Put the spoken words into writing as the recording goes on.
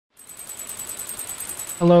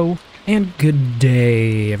Hello and good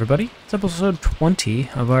day, everybody. It's episode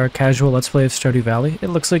 20 of our casual Let's Play of Stardew Valley. It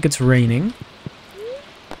looks like it's raining,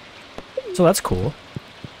 so that's cool.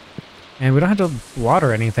 And we don't have to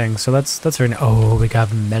water anything, so that's very nice. Oh, we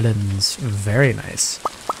got melons. Very nice.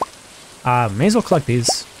 May as well collect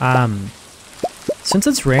these. Since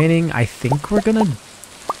it's raining, I think we're gonna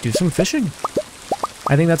do some fishing.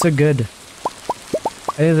 I think that's a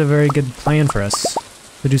very good plan for us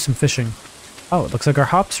to do some fishing. Oh, it looks like our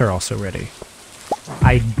hops are also ready.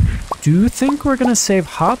 I do think we're gonna save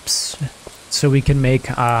hops so we can make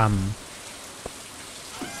some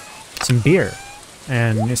beer,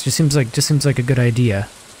 and it just seems like a good idea.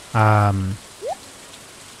 And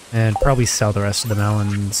probably sell the rest of the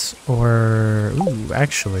melons, or ooh,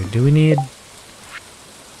 actually, do we need?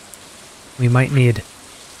 We might need.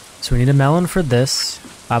 So we need a melon for this.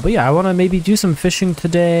 But yeah, I want to maybe do some fishing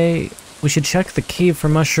today. We should check the cave for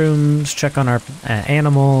mushrooms, check on our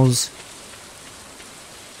animals.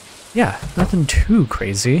 Yeah, nothing too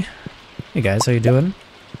crazy. Hey guys, how you doing?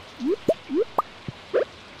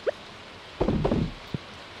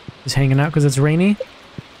 Just hanging out because it's rainy?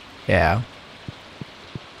 Yeah.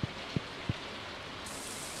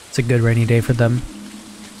 It's a good rainy day for them.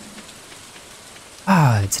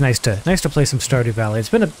 It's nice to play some Stardew Valley. It's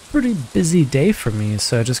been a pretty busy day for me,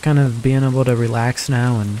 so just kind of being able to relax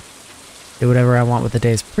now and do whatever I want with the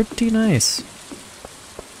day is pretty nice.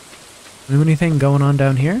 Anything going on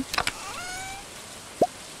down here?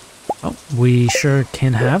 Oh, we sure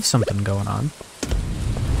can have something going on.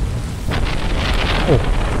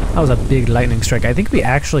 Oh, that was a big lightning strike. I think we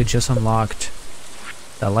actually just unlocked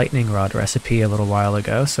the lightning rod recipe a little while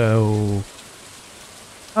ago, so...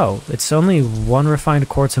 Oh, it's only 1 refined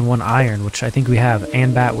quartz and 1 iron, which I think we have,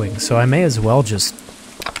 and bat wings, so I may as well just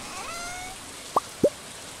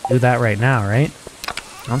do that right now, right?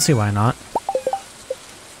 I don't see why not.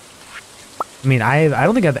 I mean, I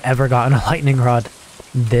don't think I've ever gotten a lightning rod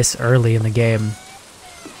this early in the game.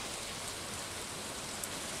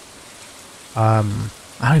 I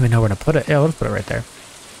don't even know where to put it. Yeah, let's put it right there.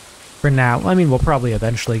 For now, I mean, we'll probably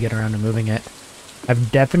eventually get around to moving it.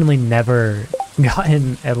 I've definitely never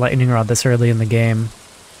gotten a lightning rod this early in the game.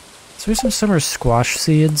 So there's some summer squash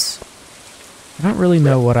seeds. I don't really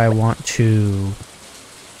know what I want to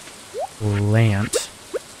plant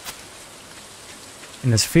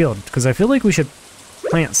in this field, because I feel like we should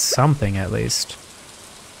plant something at least.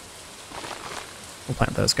 We'll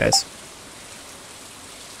plant those guys.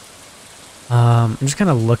 I'm just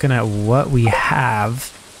kind of looking at what we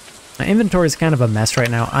have. My inventory is kind of a mess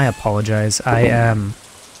right now. I apologize. I am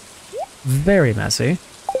very messy.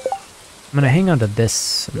 I'm going to hang on to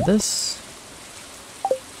this and this.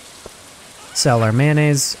 Sell our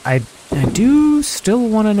mayonnaise. I do still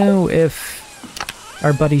want to know if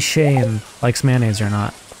our buddy Shane likes mayonnaise or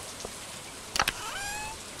not.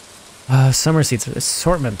 Summer seeds.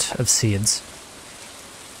 Assortment of seeds.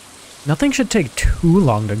 Nothing should take too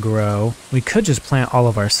long to grow. We could just plant all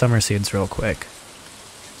of our summer seeds real quick.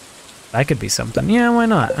 That could be something. Yeah, why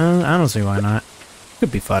not? I don't see why not.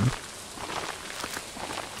 Could be fun.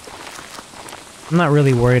 I'm not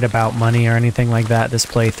really worried about money or anything like that this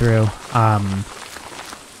playthrough. I'm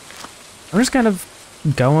just kind of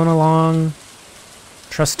going along,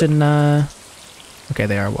 trusting, okay,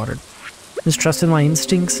 they are watered. Just trusting my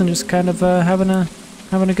instincts and just kind of, having a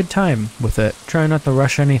good time with it. Trying not to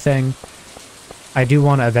rush anything. I do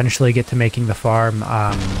want to eventually get to making the farm,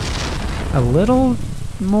 a little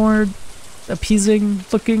more appeasing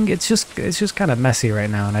looking. It's just kind of messy right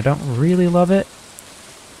now, and I don't really love it.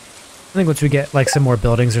 I think once we get like some more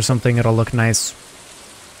buildings or something, it'll look nice.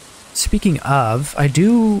 Speaking of, I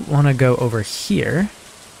do want to go over here.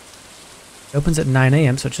 It opens at 9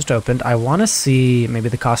 AM, so it just opened. I want to see maybe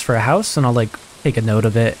the cost for a house, and I'll like take a note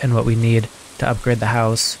of it and what we need to upgrade the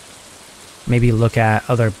house. Maybe look at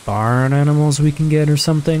other barn animals we can get or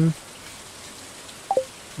something.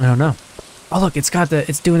 I don't know. Oh look, it's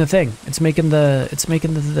doing the thing. It's making the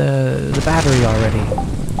battery already.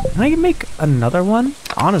 Can I make another one?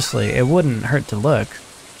 Honestly, it wouldn't hurt to look.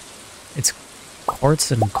 It's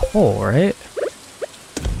quartz and coal, right?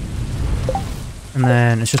 And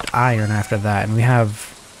then it's just iron after that, and we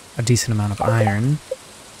have a decent amount of iron.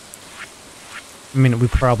 I mean, we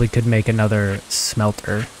probably could make another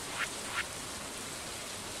smelter.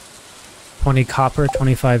 20 copper,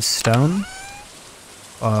 25 stone.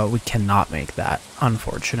 We cannot make that,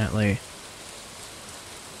 unfortunately.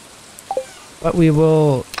 But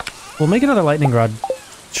we'll make another lightning rod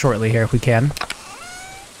shortly here if we can.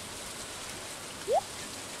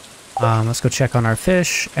 Let's go check on our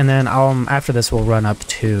fish, and then after this we'll run up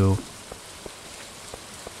to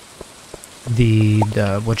the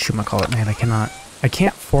whatchamacallit, man, I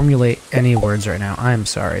can't formulate any words right now. I'm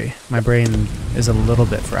sorry. My brain is a little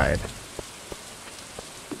bit fried.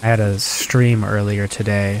 I had a stream earlier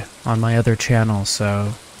today on my other channel,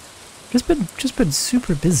 so just been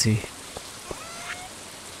super busy.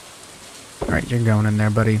 Alright, you're going in there,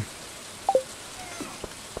 buddy.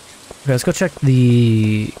 Okay, let's go check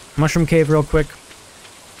the mushroom cave real quick.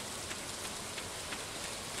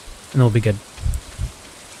 And it'll be good.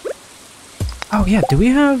 Oh yeah, do we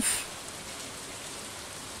have...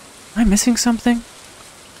 Am I missing something?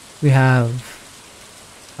 We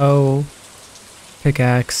have... Oh...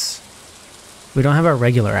 Pickaxe. We don't have our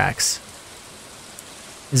regular axe.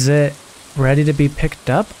 Is it ready to be picked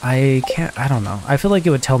up? I don't know. I feel like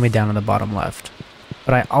it would tell me down in the bottom left.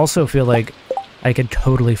 But I also feel like I could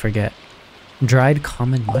totally forget. Dried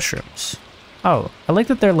common mushrooms. Oh, I like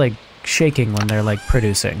that they're like shaking when they're like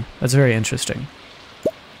producing. That's very interesting.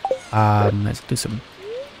 Let's do some...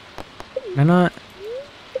 Can I not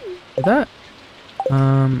do that?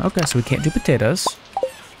 Okay, so we can't do potatoes.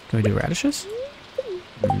 Can we do radishes?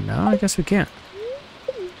 No, I guess we can't.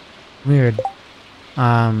 Weird. So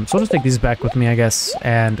I'll just take these back with me, I guess,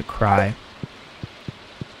 and cry.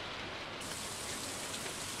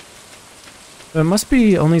 So it must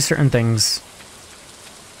be only certain things.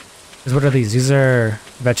 Because what are these? These are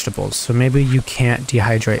vegetables. So maybe you can't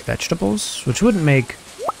dehydrate vegetables, which wouldn't make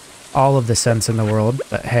all of the sense in the world,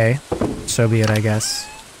 but hey, so be it, I guess.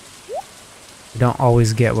 We don't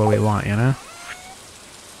always get what we want, you know?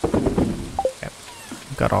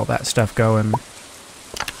 Got all that stuff going.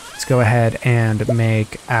 Let's go ahead and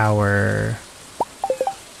make our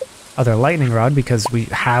other lightning rod because we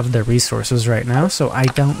have the resources right now, so I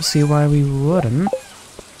don't see why we wouldn't.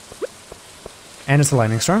 And it's a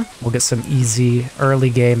lightning storm. We'll get some easy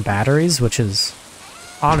early game batteries, which is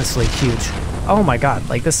honestly huge. Oh my god,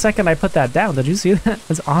 like the second I put that down, did you see that?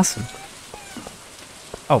 That's awesome.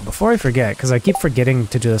 Oh, before I forget, because I keep forgetting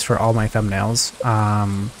to do this for all my thumbnails,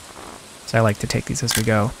 so I like to take these as we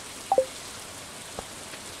go.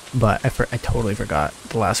 But I totally forgot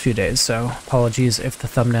the last few days, so apologies if the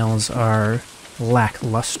thumbnails are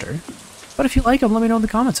lackluster. But if you like them, let me know in the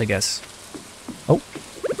comments, I guess. Oh,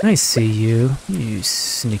 I see you, you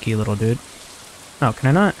sneaky little dude. Oh, can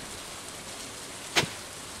I not?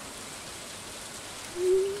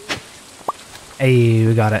 Hey,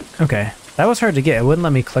 we got it. Okay. That was hard to get. It wouldn't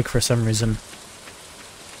let me click for some reason.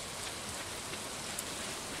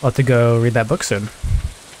 I'll have to go read that book soon.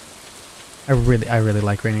 I really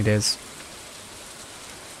like rainy days.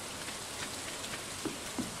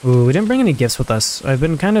 Ooh, we didn't bring any gifts with us. I've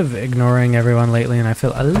been kind of ignoring everyone lately and I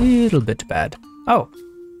feel a little bit bad. Oh,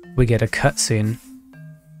 we get a cutscene.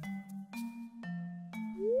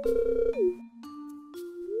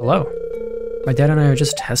 Hello. My dad and I are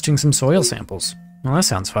just testing some soil samples. Well, that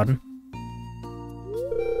sounds fun.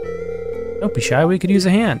 Don't be shy, we could use a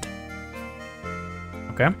hand.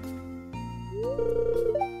 Okay.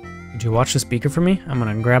 Could you watch this beaker for me? I'm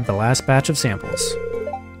gonna grab the last batch of samples.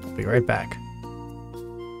 I'll be right back.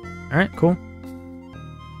 Alright, cool.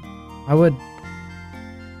 I would...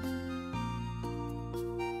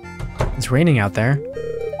 It's raining out there.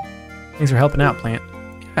 Thanks for helping out, plant.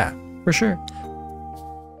 Yeah, for sure.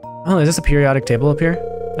 Oh, is this a periodic table up here?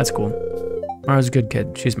 That's cool. Mara's a good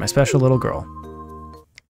kid. She's my special little girl.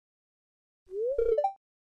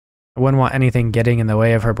 I wouldn't want anything getting in the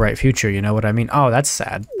way of her bright future, you know what I mean? Oh, that's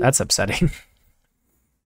sad. That's upsetting.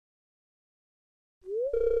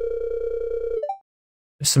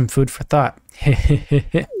 There's some food for thought.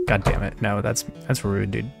 God damn it. No, that's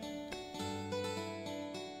rude, dude.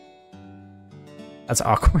 That's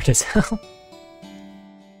awkward as hell.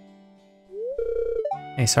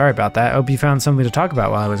 Hey, sorry about that. I hope you found something to talk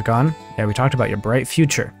about while I was gone. Yeah, we talked about your bright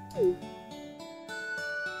future.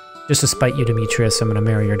 Just to spite you, Demetrius, I'm gonna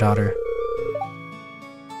marry your daughter.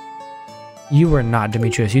 You were not,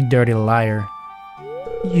 Demetrius, you dirty liar.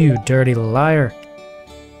 You dirty liar.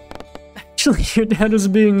 Actually, your dad was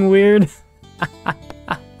being weird.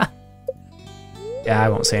 Yeah, I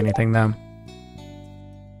won't say anything though.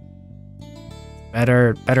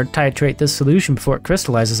 Better titrate this solution before it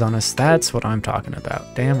crystallizes on us. That's what I'm talking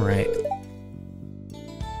about. Damn right.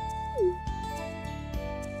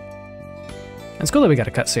 It's cool that we got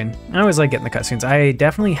a cutscene. I always like getting the cutscenes. I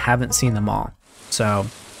definitely haven't seen them all, so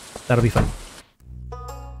that'll be fun.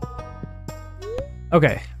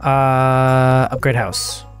 Okay, upgrade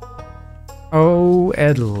house. Oh,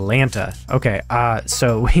 Atlanta. Okay,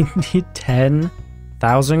 so we need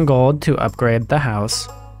 10,000 gold to upgrade the house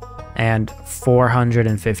and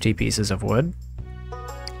 450 pieces of wood.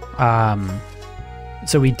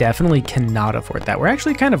 So we definitely cannot afford that. We're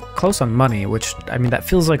actually kind of close on money, which, I mean, that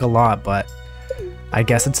feels like a lot, but I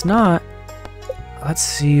guess it's not. Let's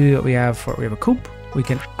see what we have for, we have a coop. We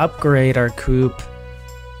can upgrade our coop.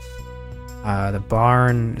 The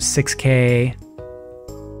barn, 6K.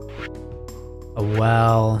 A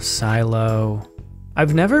well, silo.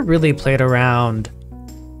 I've never really played around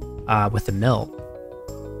with the mill.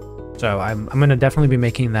 So I'm gonna definitely be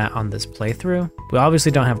making that on this playthrough. We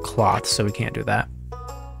obviously don't have cloth, so we can't do that.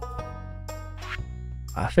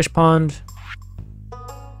 Fish pond.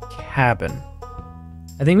 Cabin.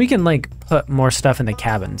 I think we can like put more stuff in the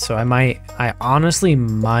cabin, so I honestly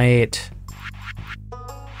might.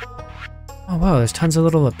 Oh wow, there's tons of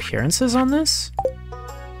little appearances on this?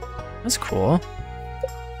 That's cool.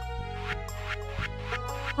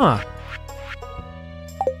 Huh.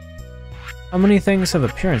 How many things have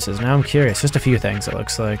appearances? Now I'm curious. Just a few things, it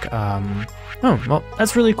looks like. Oh, well,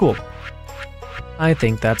 that's really cool. I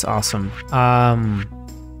think that's awesome.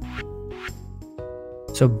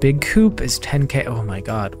 So big coop is 10K. Oh my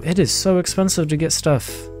god. It is so expensive to get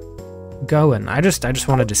stuff going. I just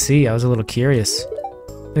wanted to see. I was a little curious.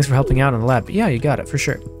 Thanks for helping out in the lab. Yeah, you got it, for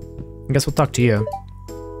sure. I guess we'll talk to you.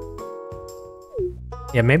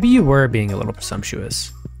 Yeah, maybe you were being a little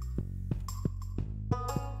presumptuous.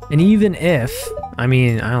 And even if, I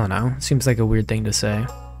mean, I don't know, it seems like a weird thing to say.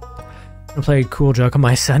 I'm gonna play a cool joke on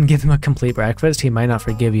my son, give him a complete breakfast. He might not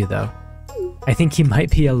forgive you though. I think he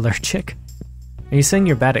might be allergic. Are you saying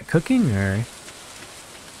you're bad at cooking, or?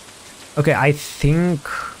 Okay, I think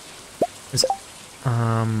there's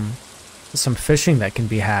some fishing that can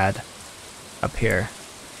be had up here.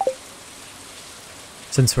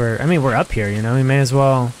 Since we're up here, you know, we may as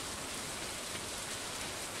well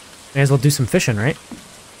do some fishing, right?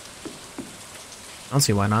 I don't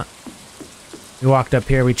see why not. We walked up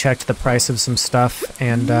here, we checked the price of some stuff,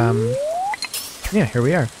 and yeah, here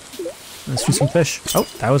we are. Let's do some fish. Oh,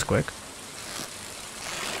 that was quick.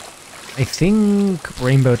 I think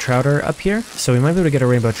rainbow trout are up here, so we might be able to get a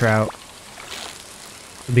rainbow trout.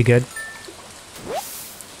 Would be good.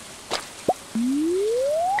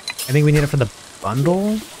 I think we need it for the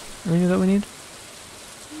bundle. I think that we need.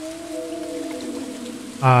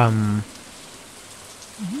 I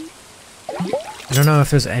don't know if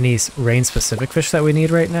there's any rain-specific fish that we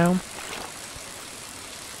need right now.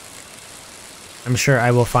 I'm sure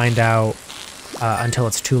I will find out until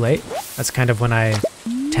it's too late. That's kind of when I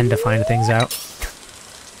tend to find things out.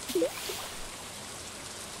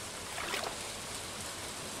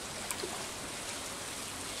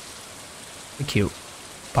 Cute.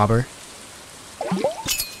 Bobber.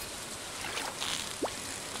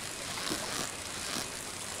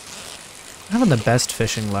 I'm having the best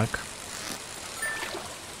fishing luck.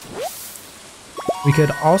 We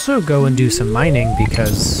could also go and do some mining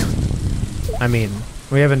because, I mean,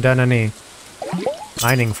 we haven't done any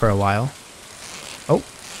mining for a while. Oh,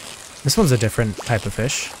 this one's a different type of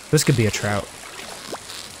fish. This could be a trout.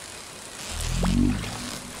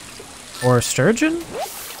 Or sturgeon?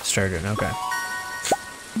 Sturgeon, okay.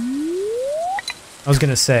 I was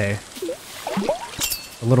gonna say,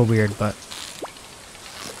 a little weird, but.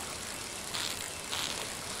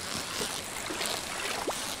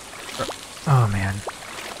 Oh man.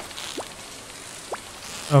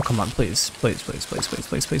 Oh come on, please. Please, please, please, please,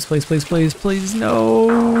 please, please, please, please, please, please, no!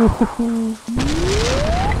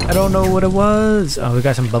 I don't know what it was. Oh, we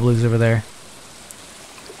got some bubblies over there.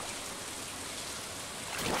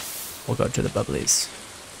 We'll go to the bubblies.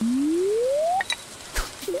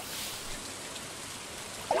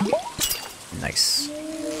 Nice.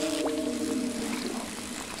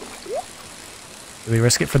 Do we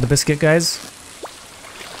risk it for the biscuit, guys?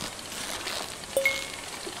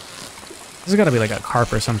 This has got to be like a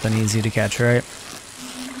carp or something easy to catch, right?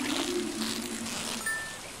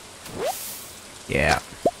 Yeah.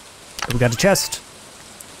 We got a chest.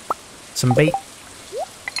 Some bait.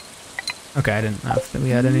 Okay, I didn't know if we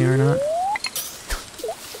had any or not.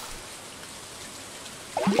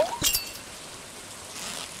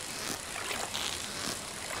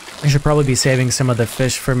 I should probably be saving some of the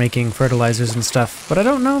fish for making fertilizers and stuff, but I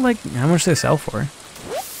don't know like how much they sell for.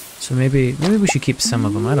 So maybe we should keep some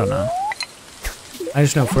of them, I don't know. I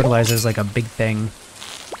just know fertilizer is like a big thing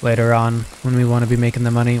later on when we want to be making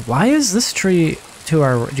the money. Why is this tree to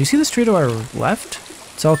our... Do you see this tree to our left?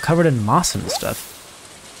 It's all covered in moss and stuff.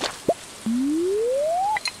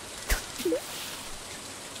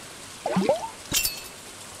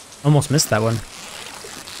 Almost missed that one.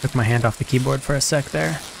 Took my hand off the keyboard for a sec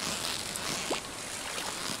there.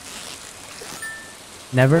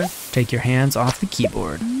 Never take your hands off the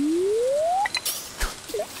keyboard.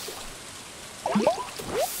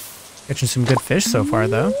 Catching some good fish so far,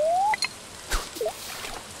 though.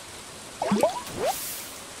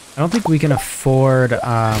 I don't think we can afford,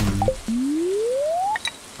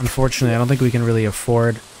 unfortunately, I don't think we can really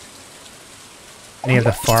afford any of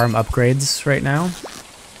the farm upgrades right now.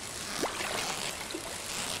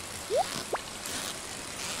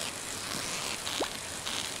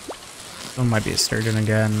 One might be a sturgeon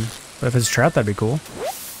again, but if it's trout, that'd be cool.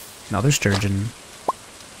 Another sturgeon.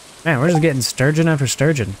 Man, we're just getting sturgeon after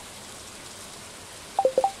sturgeon.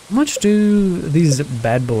 How much do these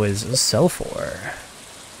bad boys sell for?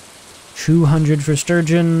 200 for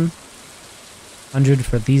sturgeon, 100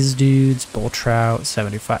 for these dudes, bull trout,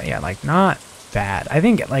 75. Yeah, like not bad. I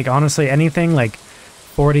think like honestly anything like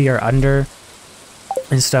 40 or under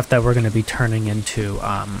is stuff that we're going to be turning into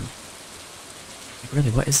like,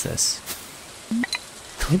 really, what is this?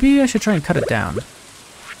 Maybe I should try and cut it down.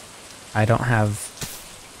 I don't have...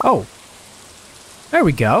 Oh! There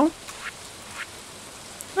we go!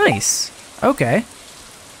 Nice! Okay.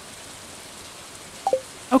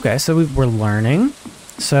 Okay, so we're learning.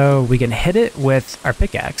 So we can hit it with our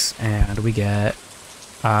pickaxe, and we get...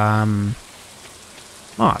 moss.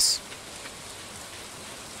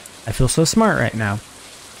 I feel so smart right now.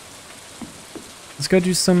 Let's go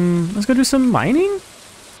do some mining?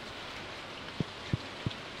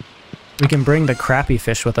 We can bring the crappy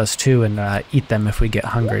fish with us too and eat them if we get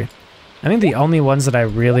hungry. I think the only ones that I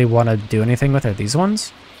really want to do anything with are these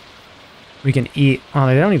ones. We can eat, well,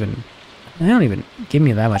 they don't even give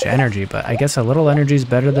me that much energy, but I guess a little energy is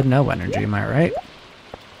better than no energy, am I right?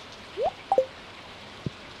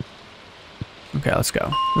 Okay, let's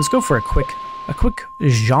go. Let's go for a quick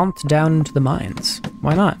jaunt down to the mines.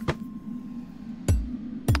 Why not?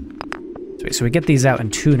 Sweet, so we get these out in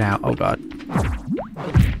 2 now. Oh god.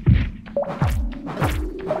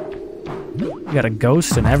 We got a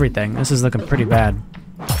ghost and everything. This is looking pretty bad.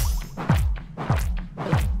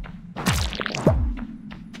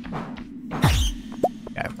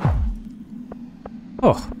 Okay.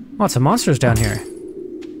 Oh, lots of monsters down here.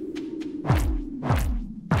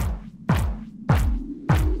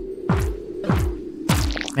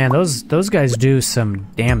 Man, those guys do some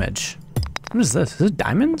damage. What is this? Is this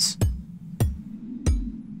diamonds?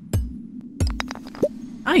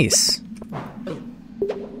 Nice.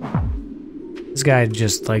 This guy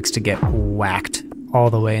just likes to get whacked all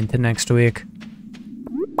the way into next week.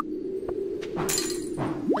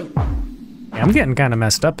 Yeah, I'm getting kind of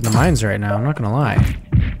messed up in the mines right now, I'm not gonna lie.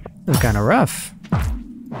 This is kind of rough.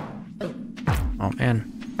 Oh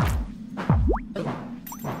man.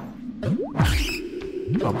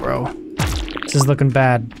 Oh bro. This is looking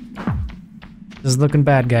bad. This is looking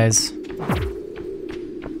bad, guys.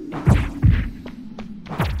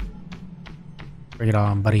 Bring it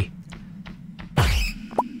on, buddy.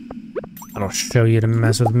 I'll show you to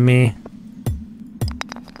mess with me.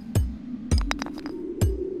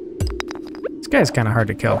 This guy's kind of hard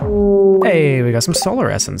to kill. Hey, we got some solar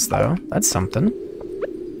essence though. That's something.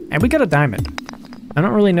 And we got a diamond. I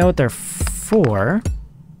don't really know what they're for.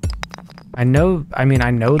 I know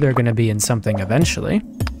they're gonna be in something eventually.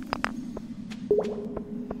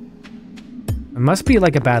 It must be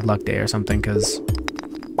like a bad luck day or something, because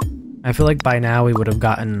I feel like by now we would have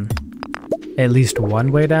gotten at least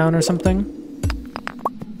one way down or something.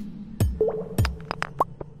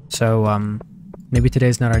 So, maybe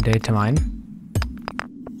today's not our day to mine.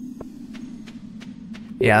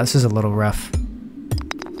 Yeah, this is a little rough.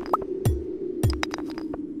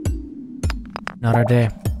 Not our day.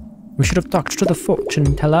 We should have talked to the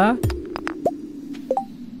fortune teller. Give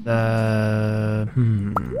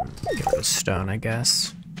it a stone, I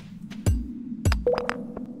guess.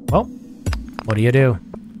 Well, what do?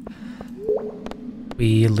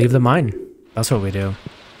 We leave the mine. That's what we do.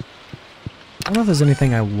 I don't know if there's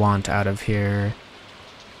anything I want out of here.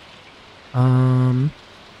 And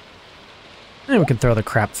we can throw the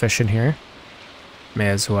crap fish in here. May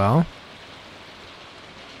as well.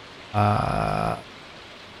 I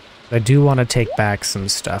do want to take back some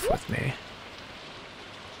stuff with me.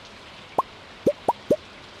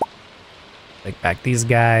 Take back these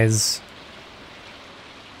guys.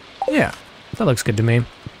 Yeah, that looks good to me.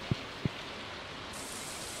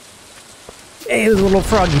 Hey, there's a little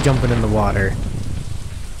froggy jumping in the water.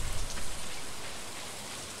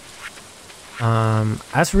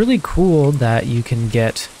 That's really cool that you can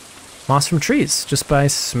get moss from trees just by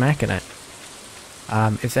smacking it.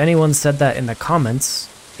 If anyone said that in the comments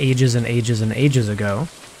ages and ages and ages ago,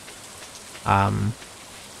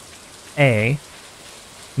 A,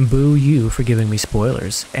 boo you for giving me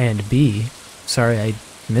spoilers, and B, sorry I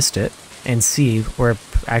missed it, and C, we're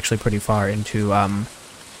actually pretty far into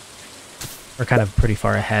We're kind of pretty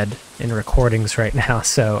far ahead in recordings right now,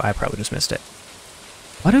 so I probably just missed it.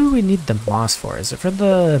 What do we need the moss for? Is it for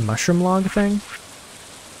the mushroom log thing?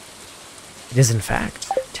 It is, in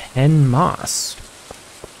fact. 10 moss.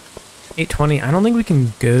 820. I don't think we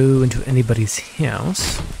can go into anybody's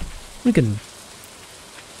house. We can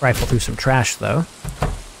rifle through some trash, though.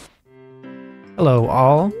 Hello,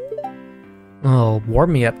 all. Oh,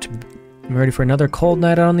 warm me up to... I'm ready for another cold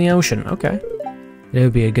night out on the ocean. Okay. It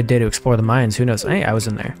would be a good day to explore the mines. Who knows? Hey, I was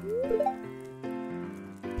in there.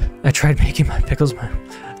 I tried making my pickles.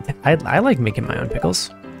 I like making my own pickles.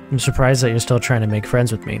 I'm surprised that you're still trying to make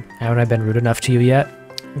friends with me. Haven't I been rude enough to you yet?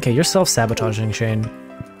 Okay, you're self-sabotaging, Shane.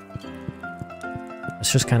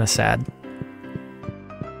 It's just kind of sad.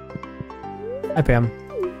 Hi, Pam.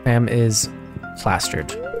 Pam is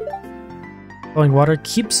plastered. Flowing water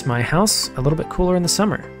keeps my house a little bit cooler in the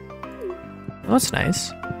summer. Oh, that's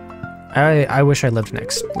nice. I wish I lived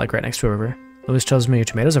right next to a river. Louis tells me your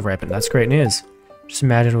tomatoes have ripened. That's great news. Just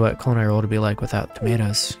imagine what culinary world would be like without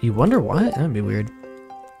tomatoes. You wonder what? That'd be weird.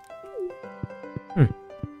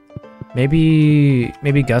 Maybe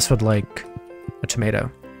Gus would like a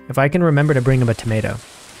tomato. If I can remember to bring him a tomato.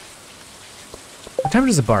 What time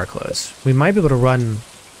does the bar close? We might be able to run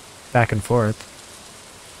back and forth.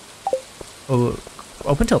 Oh,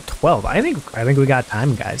 open till 12. I think we got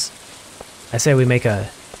time, guys. I say we make a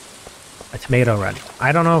tomato run.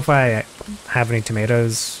 I don't know if I have any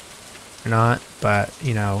tomatoes or not, but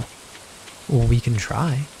you know, well, we can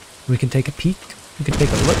try. We can take a peek. We can take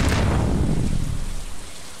a look.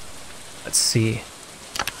 Let's see.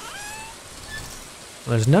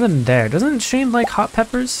 Well, there's none in there. Doesn't Shane like hot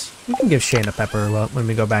peppers? We can give Shane a pepper when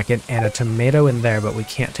we go back in, and a tomato in there, but we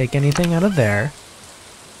can't take anything out of there.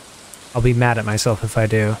 I'll be mad at myself if I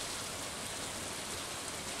do.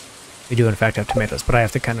 We do in fact have tomatoes, but I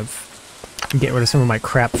have to kind of get rid of some of my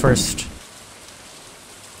crap first.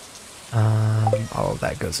 All of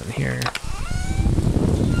that goes in here.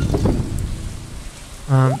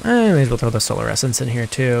 I may as well throw the solar essence in here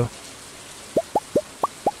too.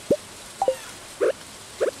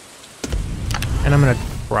 And I'm gonna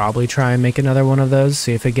probably try and make another one of those,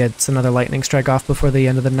 see if it gets another lightning strike off before the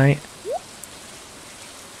end of the night.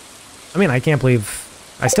 I mean, I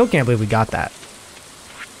still can't believe we got that.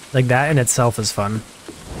 Like, that in itself is fun.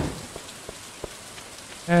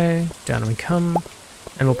 Okay, down we come.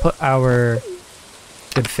 And we'll put our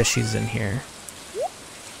good fishies in here.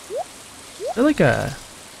 They're like a...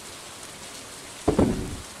 I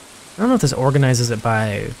don't know if this organizes it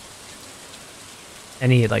by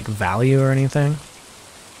any, like, value or anything.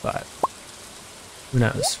 But who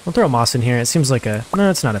knows? We'll throw moss in here. It seems like a... No,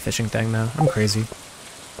 it's not a fishing thing, though. I'm crazy.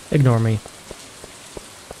 Ignore me.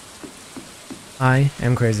 I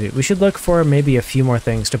am crazy. We should look for maybe a few more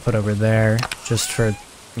things to put over there, just for,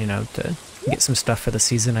 you know, to get some stuff for the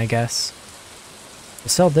season, I guess. We'll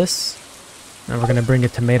sell this, and we're gonna bring a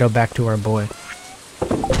tomato back to our boy.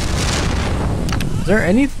 Is there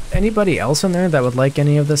anybody else in there that would like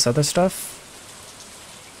any of this other stuff?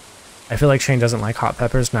 I feel like Shane doesn't like hot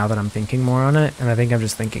peppers now that I'm thinking more on it, and I think I'm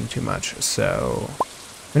just thinking too much, so...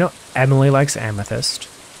 We know Emily likes amethyst.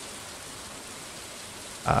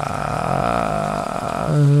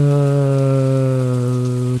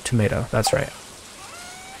 Tomato, that's right.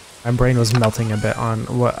 My brain was melting a bit on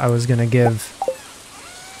what I was gonna give.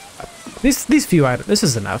 These few items, this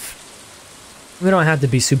is enough. We don't have to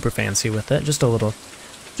be super fancy with it, just a little,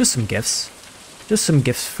 just some gifts. Just some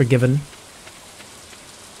gifts for giving.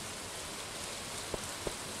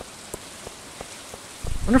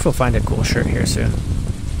 Wonder if we'll find a cool shirt here soon.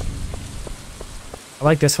 I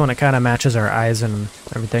like this one, it kind of matches our eyes and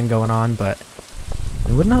everything going on, but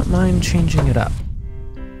I would not mind changing it up.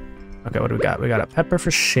 Okay, what do we got? We got a pepper for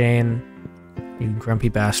Shane, you grumpy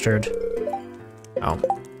bastard. Oh.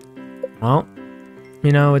 Well,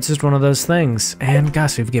 you know, it's just one of those things. And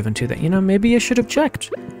gosh, we've given two that. You know, maybe I should have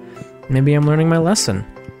checked. Maybe I'm learning my lesson.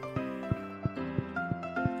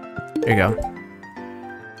 There you go.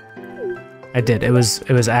 I did. It was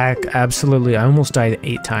absolutely... I almost died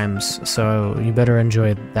 8 times, so you better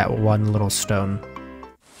enjoy that one little stone.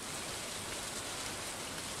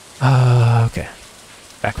 Okay.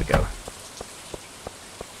 Back we go.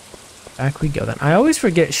 Back we go then. I always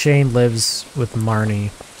forget Shane lives with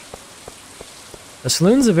Marnie. The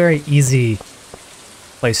saloon's a very easy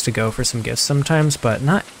place to go for some gifts sometimes, but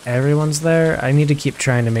not everyone's there. I need to keep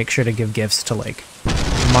trying to make sure to give gifts to, like,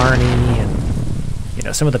 Marnie and... you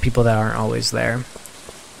know, some of the people that aren't always there.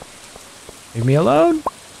 Leave me alone.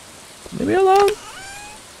 Leave me alone.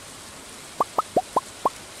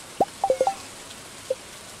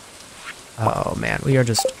 Oh man, we are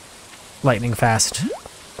just lightning fast.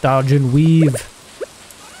 Dodge and weave.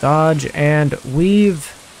 Dodge and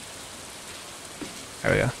weave.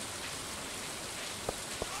 There we go.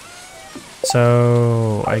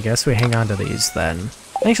 So I guess we hang on to these then.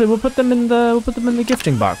 Actually, we'll put them in the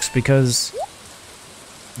gifting box because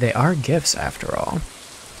they are gifts after all.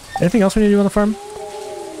 Anything else we need to do on the farm?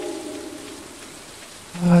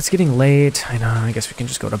 Oh, it's getting late. I know. I guess we can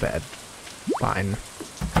just go to bed. Fine.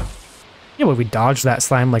 Yeah, well, we dodged that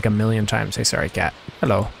slime like a million times. Hey, sorry, cat.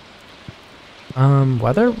 Hello.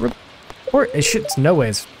 Weather report. It's no way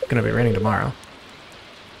it's gonna be raining tomorrow.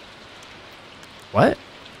 What?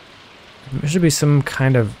 There should be some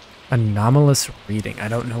kind of anomalous reading. I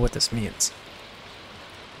don't know what this means.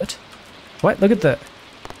 What? What? Look at the...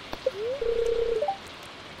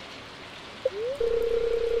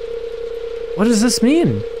 What does this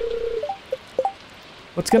mean?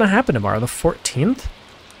 What's gonna happen tomorrow? The 14th?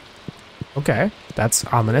 Okay, that's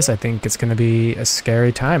ominous. I think it's gonna be a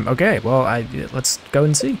scary time. Okay, well, let's go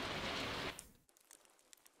and see.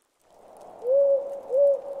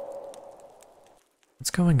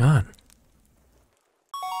 What's going on?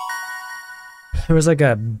 There was like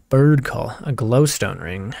a bird call, a glowstone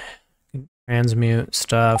ring. Transmute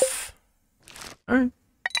stuff. Alright.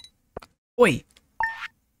 Wait.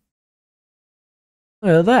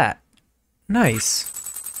 Look at that. Nice.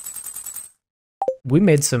 We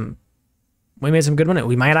made some good money.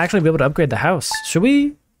 We might actually be able to upgrade the house. Should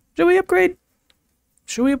we upgrade?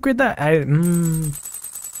 Should we upgrade that?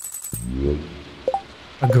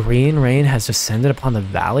 A green rain has descended upon the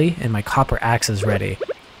valley and my copper axe is ready.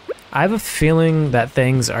 I have a feeling that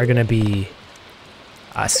things are gonna be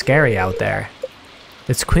scary out there.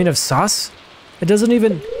 It's Queen of Sauce? It doesn't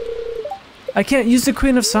even... I can't use the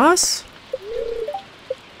Queen of Sauce?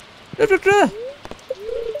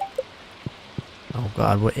 Oh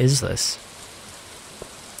god, what is this?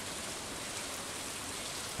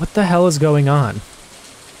 What the hell is going on?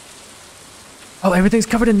 Oh, everything's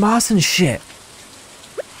covered in moss and shit.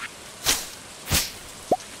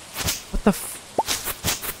 What the f...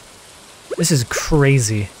 This is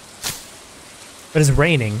crazy. But it's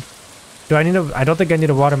raining. Do I need to... I don't think I need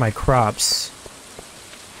to water my crops.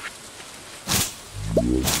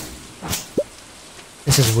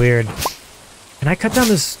 This is weird. Can I cut down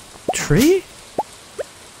this tree?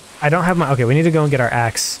 I don't have my... Okay, we need to go and get our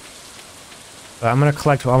axe. But I'm gonna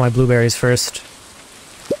collect all my blueberries first.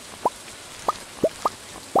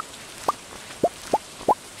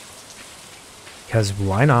 Because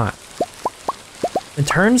why not? And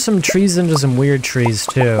turn some trees into some weird trees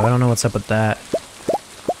too. I don't know what's up with that.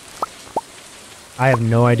 I have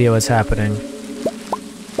no idea what's happening.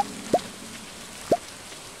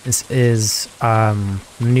 This is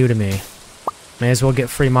new to me. May as well get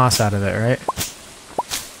free moss out of it, right?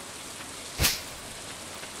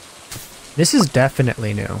 This is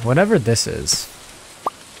definitely new. Whatever this is.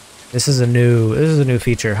 This is a new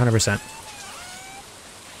feature, 100%.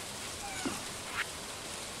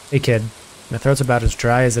 Hey kid, my throat's about as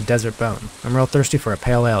dry as a desert bone. I'm real thirsty for a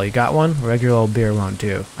pale ale. You got one? Regular old beer won't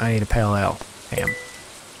do. I need a pale ale. Damn.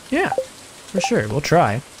 Yeah, for sure. We'll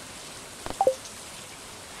try.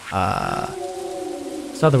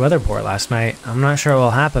 Saw the weather report last night. I'm not sure what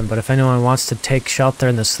will happen, but if anyone wants to take shelter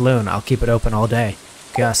in the saloon, I'll keep it open all day.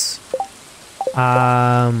 Gus.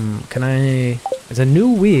 Can I... It's a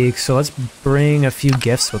new week, so let's bring a few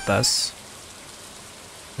gifts with us.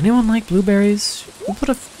 Anyone like blueberries?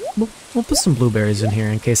 We'll put some blueberries in here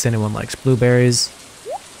in case anyone likes blueberries.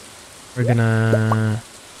 We're gonna...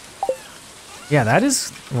 Yeah, that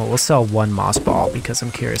is... Well, we'll sell one moss ball because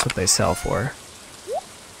I'm curious what they sell for.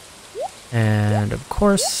 And of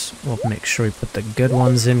course, we'll make sure we put the good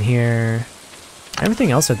ones in here.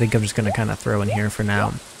 Everything else I think I'm just gonna kind of throw in here for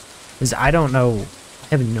now. Because I don't know... I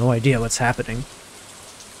have no idea what's happening.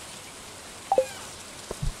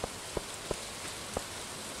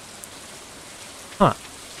 Huh.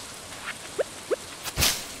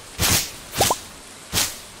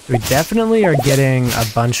 We definitely are getting a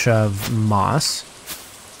bunch of moss,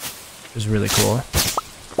 which is really cool.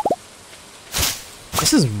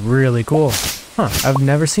 This is really cool. Huh, I've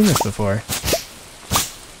never seen this before.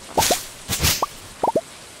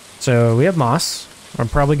 So we have moss. We're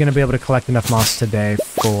probably going to be able to collect enough moss today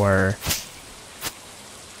for...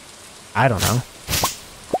 I don't know.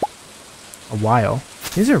 A while.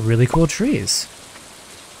 These are really cool trees.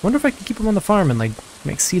 Wonder if I can keep them on the farm and like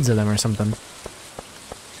make seeds of them or something.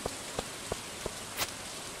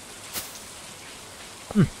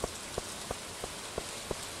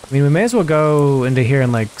 I mean, we may as well go into here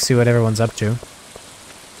and like see what everyone's up to.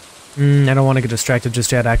 I don't want to get distracted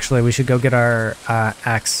just yet, actually. We should go get our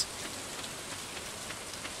axe.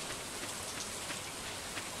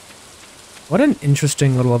 What an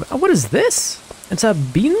interesting little... Oh, what is this? It's a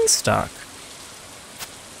beanstalk.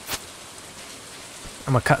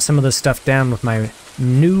 I'm gonna cut some of this stuff down with my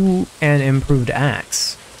new and improved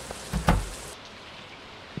axe.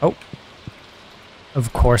 Oh.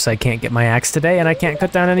 Of course I can't get my axe today, and I can't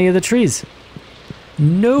cut down any of the trees.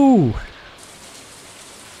 No!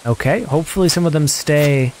 Okay, hopefully some of them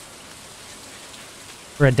stay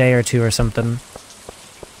for a day or two or something.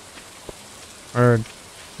 Or,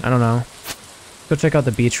 I don't know. Go check out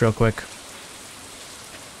the beach real quick.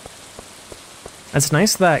 It's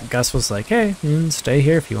nice that Gus was like, hey, you can stay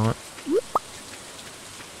here if you want.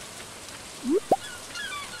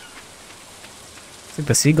 It's like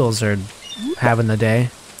the seagulls are having the day.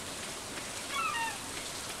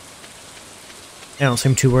 They don't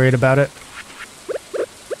seem too worried about it.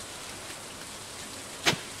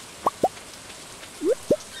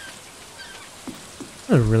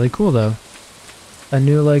 That was really cool though. A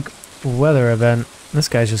new like weather event. This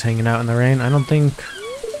guy's just hanging out in the rain. I don't think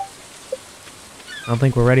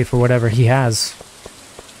we're ready for whatever he has.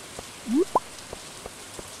 I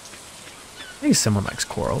think someone likes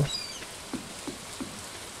coral.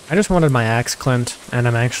 I just wanted my axe, Clint, and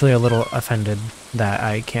I'm actually a little offended that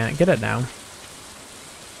I can't get it now.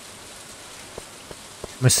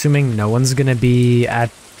 I'm assuming no one's gonna be at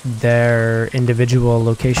their individual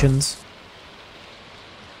locations.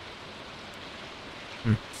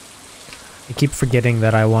 I keep forgetting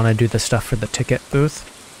that I want to do the stuff for the ticket booth.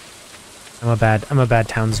 I'm a bad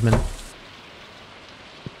townsman.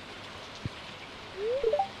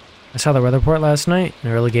 I saw the weather report last night,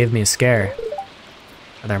 and it really gave me a scare.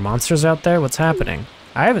 Are there monsters out there? What's happening?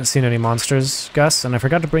 I haven't seen any monsters, Gus, and I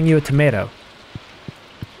forgot to bring you a tomato.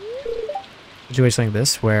 Situation like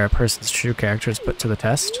this, where a person's true character is put to the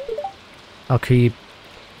test. I'll keep,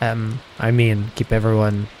 keep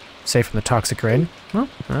everyone safe from the toxic rain. Well,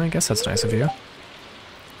 I guess that's nice of you.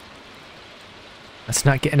 Let's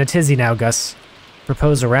not get in a tizzy now, Gus.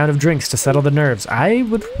 Propose a round of drinks to settle the nerves. I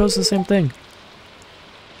would propose the same thing.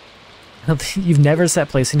 You've never set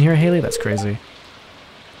place in here, Haley? That's crazy.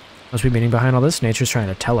 Must be meaning behind all this. Nature's trying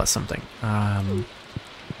to tell us something. I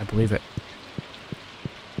believe it.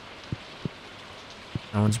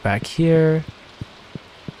 No one's back here.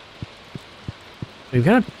 We've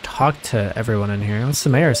got to talk to everyone in here. What's the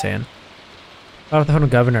mayor saying? About the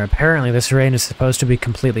governor. Apparently this rain is supposed to be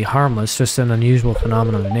completely harmless, just an unusual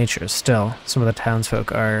phenomenon of nature. Still, some of the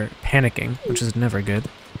townsfolk are panicking, which is never good.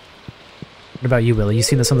 What about you, Willie? You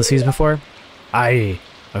seen this on the seas before? I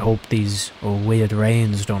hope these weird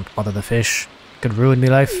rains don't bother the fish. Could ruin me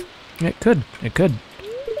life. It could. It could.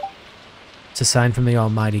 It's a sign from the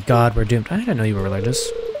almighty God we're doomed. I didn't know you were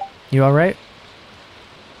religious. You alright?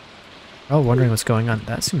 Oh, wondering what's going on.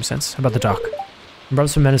 That seems sense. How about the doc? I brought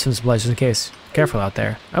some medicine supplies just in case. Careful out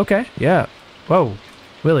there. Okay, yeah. Whoa.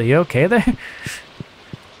 Willie, you okay there?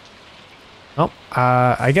 Oh,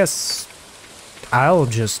 I guess I'll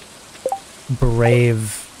just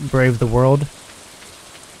brave the world.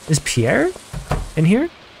 Is Pierre in here?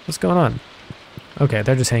 What's going on? Okay,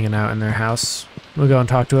 they're just hanging out in their house. We'll go and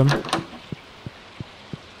talk to him.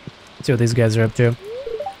 See what these guys are up to.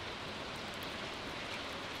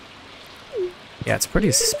 Yeah, it's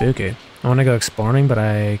pretty spooky. I want to go exploring, but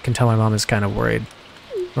I can tell my mom is kind of worried.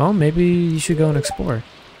 Well, maybe you should go and explore.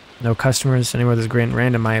 No customers anywhere there's green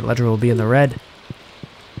random, my ledger will be in the red.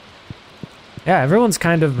 Yeah, everyone's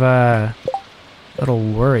kind of a little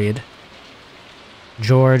worried.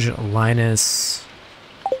 George, Linus,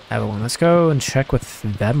 Evelyn. Let's go and check with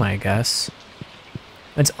them, I guess.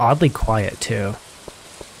 It's oddly quiet, too.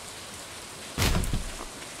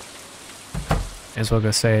 May as well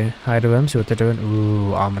go say hi to them, see what they're doing.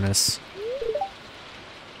 Ooh, ominous.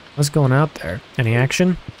 What's going out there? Any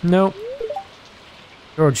action? Nope.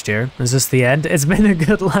 George, dear, is this the end? It's been a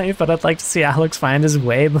good life, but I'd like to see Alex find his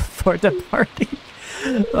way before departing.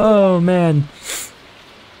 Oh, man.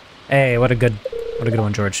 Hey, what a good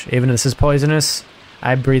one, George. Even if this is poisonous,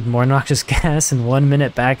 I breathed more noxious gas in 1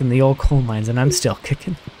 minute back in the old coal mines, and I'm still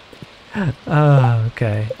kicking. Oh,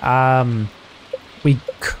 okay. We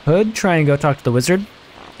could try and go talk to the wizard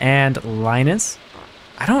and Linus.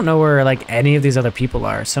 I don't know where like any of these other people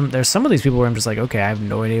are. There's some of these people where I'm just like, okay, I have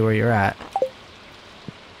no idea where you're at.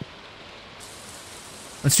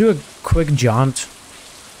 Let's do a quick jaunt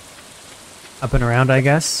up and around, I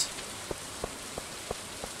guess.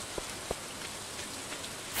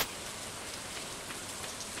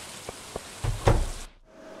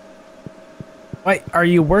 Why are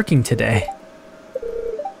you working today?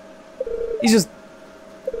 He's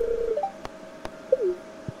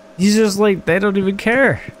just like, they don't even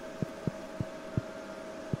care.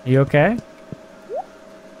 You okay?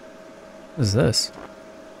 What is this?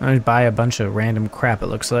 I buy a bunch of random crap, it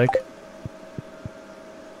looks like.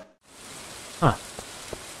 Huh.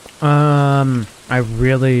 I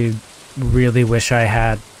really, really wish I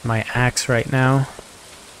had my axe right now.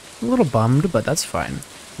 I'm a little bummed, but that's fine.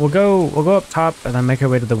 We'll go up top and then make our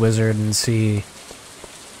way to the wizard and see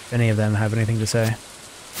if any of them have anything to say.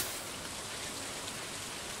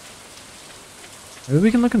 Maybe we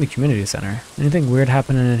can look in the community center. Anything weird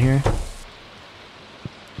happening in here?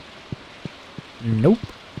 Nope.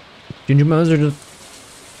 Gingermos are just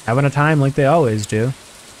having a time like they always do.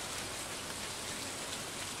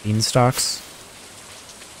 Beanstalks.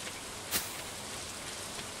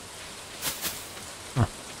 Huh.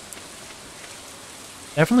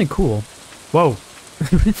 Definitely cool. Whoa.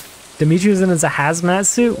 Demetrius in his hazmat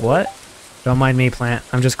suit? What? Don't mind me, plant.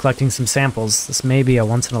 I'm just collecting some samples. This may be a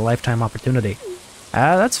once-in-a-lifetime opportunity.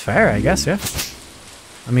 That's fair, I guess, yeah.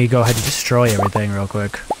 Let me go ahead and destroy everything real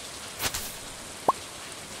quick.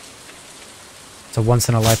 It's a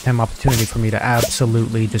once-in-a-lifetime opportunity for me to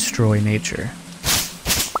absolutely destroy nature.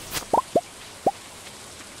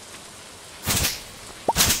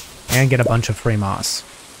 And get a bunch of free moss.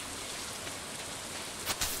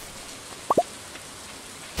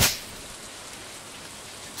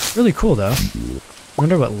 Really cool, though. I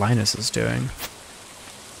wonder what Linus is doing.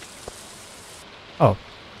 Oh,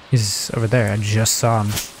 he's over there. I just saw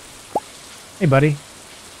him. Hey, buddy.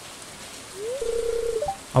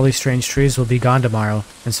 All these strange trees will be gone tomorrow.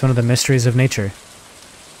 It's one of the mysteries of nature.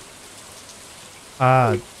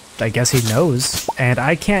 I guess he knows. And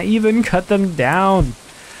I can't even cut them down.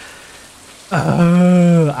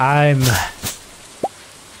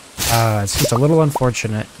 It's just a little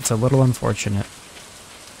unfortunate. It's a little unfortunate.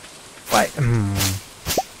 What?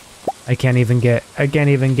 I can't even get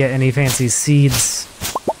any fancy seeds.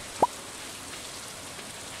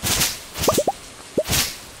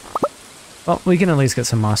 Well, we can at least get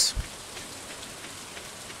some moss.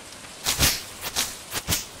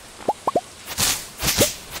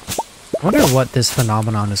 I wonder what this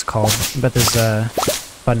phenomenon is called. I bet there's a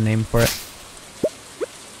fun name for it.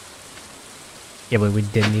 Yeah, but we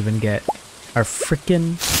didn't even get our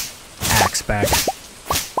frickin' axe back.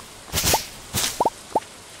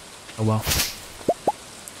 Oh well.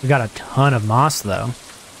 We got a ton of moss, though.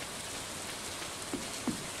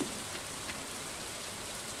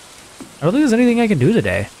 I don't think there's anything I can do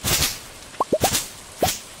today.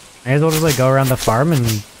 May as well just like go around the farm and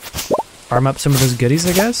farm up some of those goodies,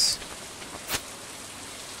 I guess.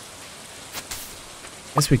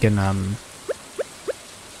 Guess we can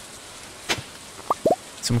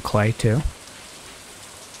some clay too.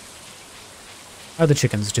 How are the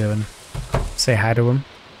chickens doing? Say hi to them.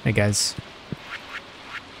 Hey guys.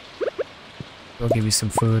 We'll give you some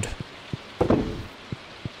food.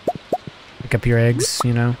 Pick up your eggs,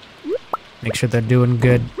 you know. Make sure they're doing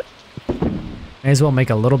good. May as well make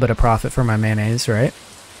a little bit of profit for my mayonnaise, right?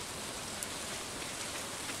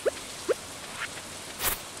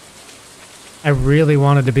 I really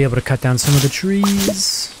wanted to be able to cut down some of the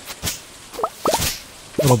trees.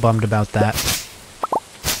 A little bummed about that.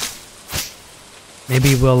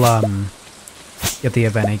 Maybe we'll get the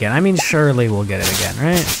event again. I mean, surely we'll get it again,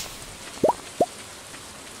 right?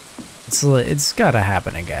 It's gotta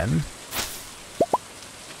happen again.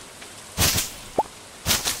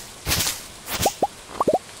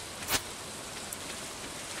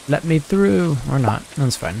 Let me through. Or not.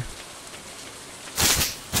 That's fine.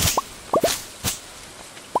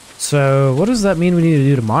 So, what does that mean we need to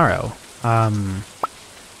do tomorrow? I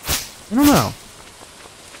don't know.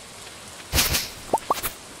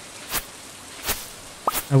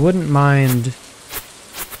 I wouldn't mind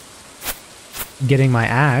getting my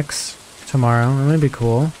axe tomorrow. That might be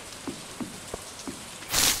cool.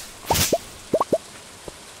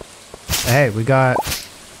 Hey, we got,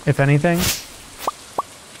 if anything,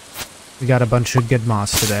 we got a bunch of good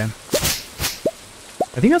moss today.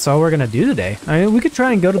 I think that's all we're gonna do today. I mean, we could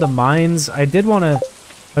try and go to the mines. I was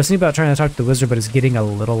thinking about trying to talk to the wizard, but it's getting a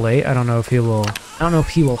little late. I don't know if he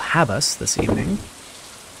will have us this evening.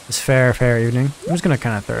 This fair evening. I'm just gonna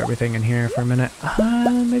kind of throw everything in here for a minute.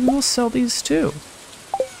 Maybe we'll sell these too.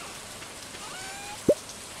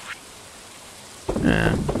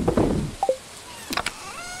 Yeah.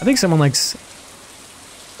 I think someone likes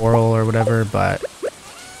oral or whatever, but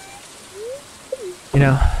you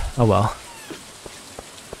know, oh well.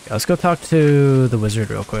 Yeah, let's go talk to the wizard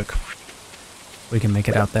real quick. We can make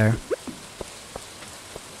it out there.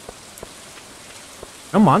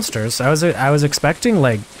 No monsters. I was expecting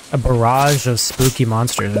like a barrage of spooky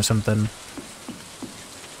monsters or something.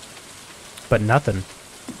 But nothing.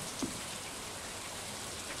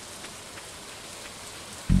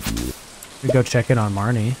 We go check in on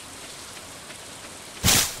Marnie.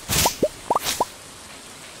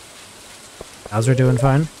 Bowser doing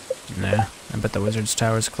fine? Nah, I bet the wizard's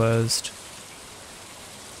tower's closed.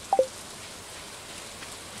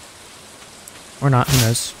 Or not, who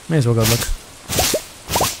knows? May as well go look.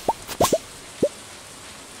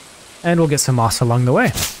 And we'll get some moss along the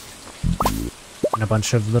way. And a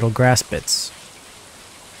bunch of little grass bits.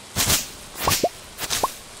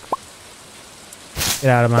 Get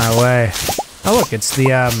out of my way. Oh look, it's the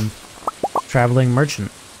traveling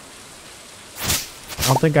merchant. I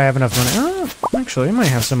don't think I have enough money. Oh, actually, I might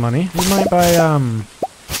have some money. We might buy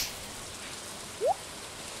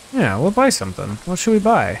yeah, we'll buy something. What should we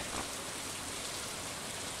buy?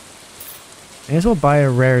 May as well buy a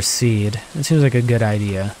rare seed. It seems like a good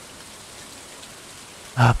idea.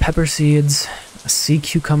 Pepper seeds, a sea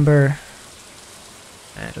cucumber,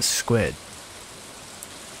 and a squid.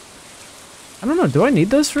 I don't know, do I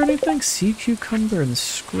need those for anything? Sea cucumber and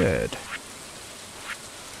squid.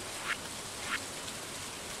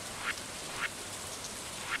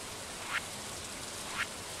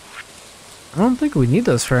 I don't think we need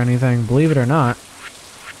those for anything, believe it or not.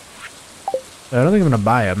 So I don't think I'm gonna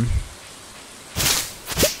buy them.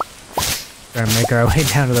 Trying to make our way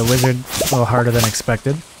down to the wizard a little harder than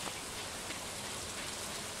expected.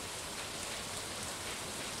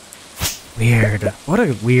 Weird. What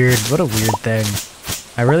a weird thing.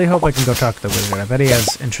 I really hope I can go talk to the wizard. I bet he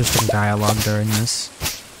has interesting dialogue during this.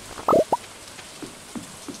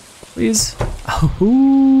 Please.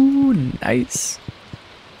 Oh, nice.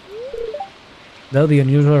 Though the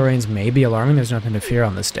unusual rains may be alarming, there's nothing to fear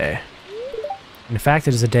on this day. In fact,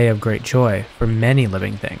 it is a day of great joy for many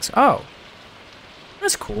living things. Oh.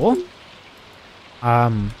 That's cool.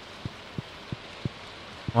 Well.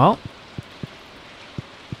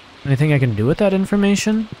 Anything I can do with that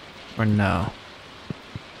information? Or no?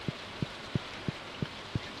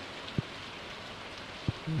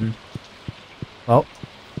 Well,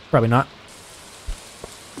 probably not.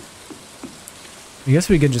 I guess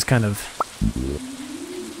we could just kind of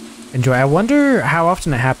enjoy. I wonder how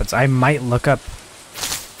often it happens. I might look up.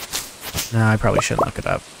 No, I probably shouldn't look it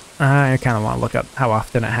up. I kind of want to look up how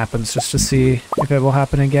often it happens just to see if it will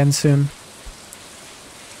happen again soon.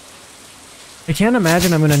 I can't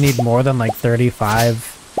imagine I'm going to need more than like 35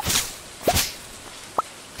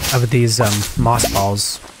 of these moss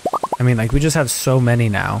balls. I mean, like, we just have so many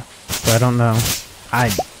now, so I don't know.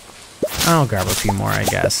 I'll grab a few more, I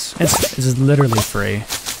guess. It's literally free.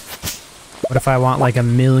 What if I want like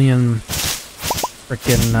 1,000,000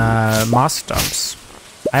 freaking moss stumps?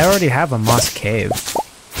 I already have a moss cave.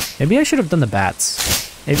 Maybe I should have done the bats.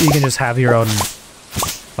 Maybe you can just have your own,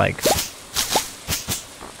 like,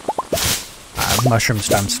 mushroom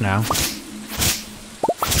stumps now.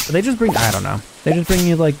 But they just bring, I don't know. They just bring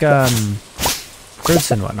you, like,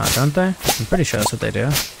 fruits and whatnot, don't they? I'm pretty sure that's what they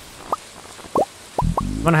do.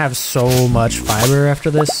 I'm gonna have so much fiber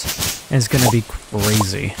after this, and it's gonna be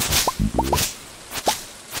crazy.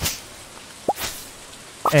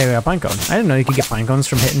 Hey, we got pine cone. I didn't know you could get pine cones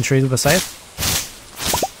from hitting trees with a scythe.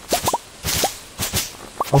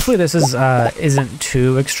 Hopefully this is isn't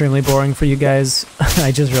too extremely boring for you guys.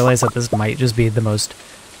 I just realized that this might just be the most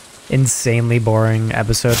insanely boring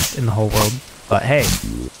episode in the whole world. But hey,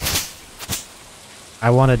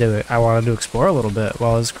 I wanted to explore a little bit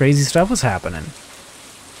while this crazy stuff was happening.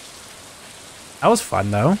 That was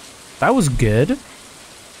fun though. That was good.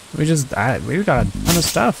 We got a ton of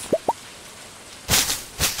stuff.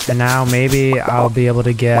 And now maybe I'll be able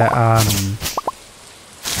to get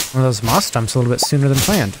one of those moss stumps a little bit sooner than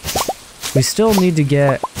planned. We still need to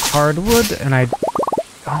get hardwood, and I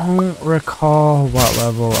don't recall what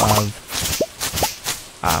level of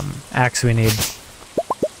axe we need.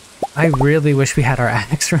 I really wish we had our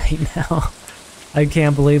axe right now. I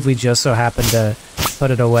can't believe we just so happened to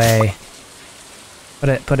put it away. Put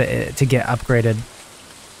it to get upgraded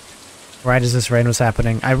right as this rain was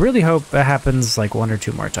happening. I really hope it happens like 1 or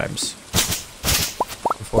 2 more times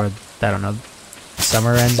before, I don't know,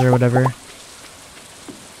 summer ends or whatever.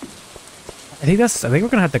 I think we're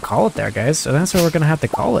gonna have to call it there, guys. So that's where we're gonna have to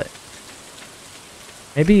call it.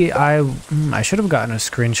 Maybe I should have gotten a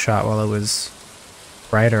screenshot while it was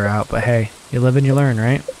brighter out, but hey, you live and you learn,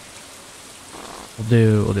 right?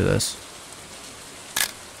 We'll do this.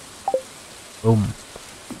 Boom.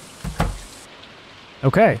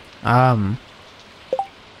 Okay.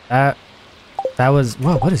 That was,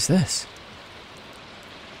 whoa, what is this?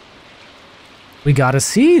 We got a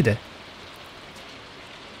seed.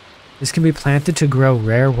 This can be planted to grow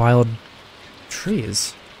rare wild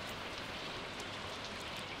trees.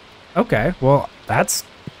 Okay, well, that's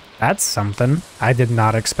something I did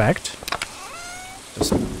not expect.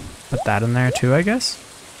 Just put that in there too, I guess.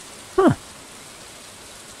 Huh.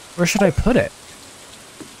 Where should I put it?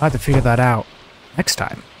 I'll have to figure that out next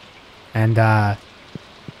time. And, I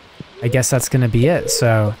guess that's gonna be it,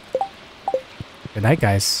 so... Good night,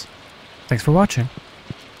 guys. Thanks for watching.